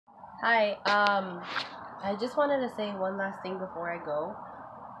Hi, I just wanted to say one last thing before I go.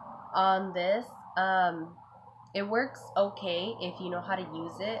 On this, it works okay if you know how to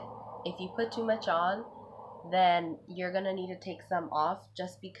use it. If you put too much on, then you're gonna need to take some off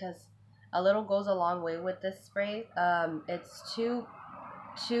just because a little goes a long way with this spray. It's too,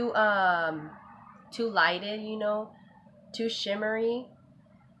 too lighted, too shimmery.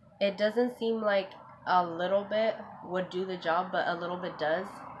 It doesn't seem like a little bit would do the job, but a little bit does.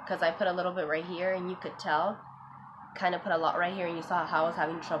 Because I put a little bit right here and you could tell. Kind of put a lot right here and you saw how I was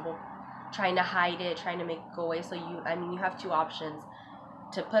having trouble trying to hide it, trying to make it go away. So you have two options.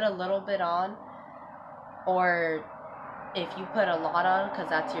 To put a little bit on, or if you put a lot on, because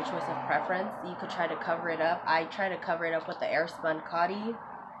that's your choice of preference, you could try to cover it up. I try to cover it up with the Airspun Cotty.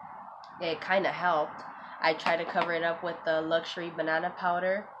 It kind of helped. I tried to cover it up with the Luxury Banana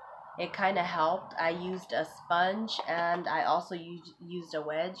Powder. It kind of helped. I used a sponge and I also used a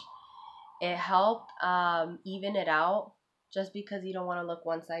wedge. It helped even it out, just because you don't want to look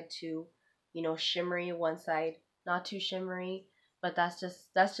one side too, shimmery, one side not too shimmery. But that's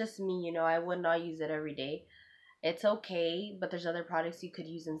just me. I would not use it every day. It's okay, but there's other products you could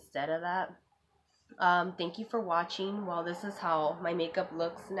use instead of that. Thank you for watching. Well, this is how my makeup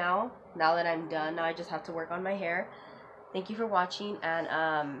looks now that I'm done. Now I just have to work on my hair. Thank you for watching,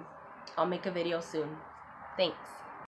 and I'll make a video soon. Thanks.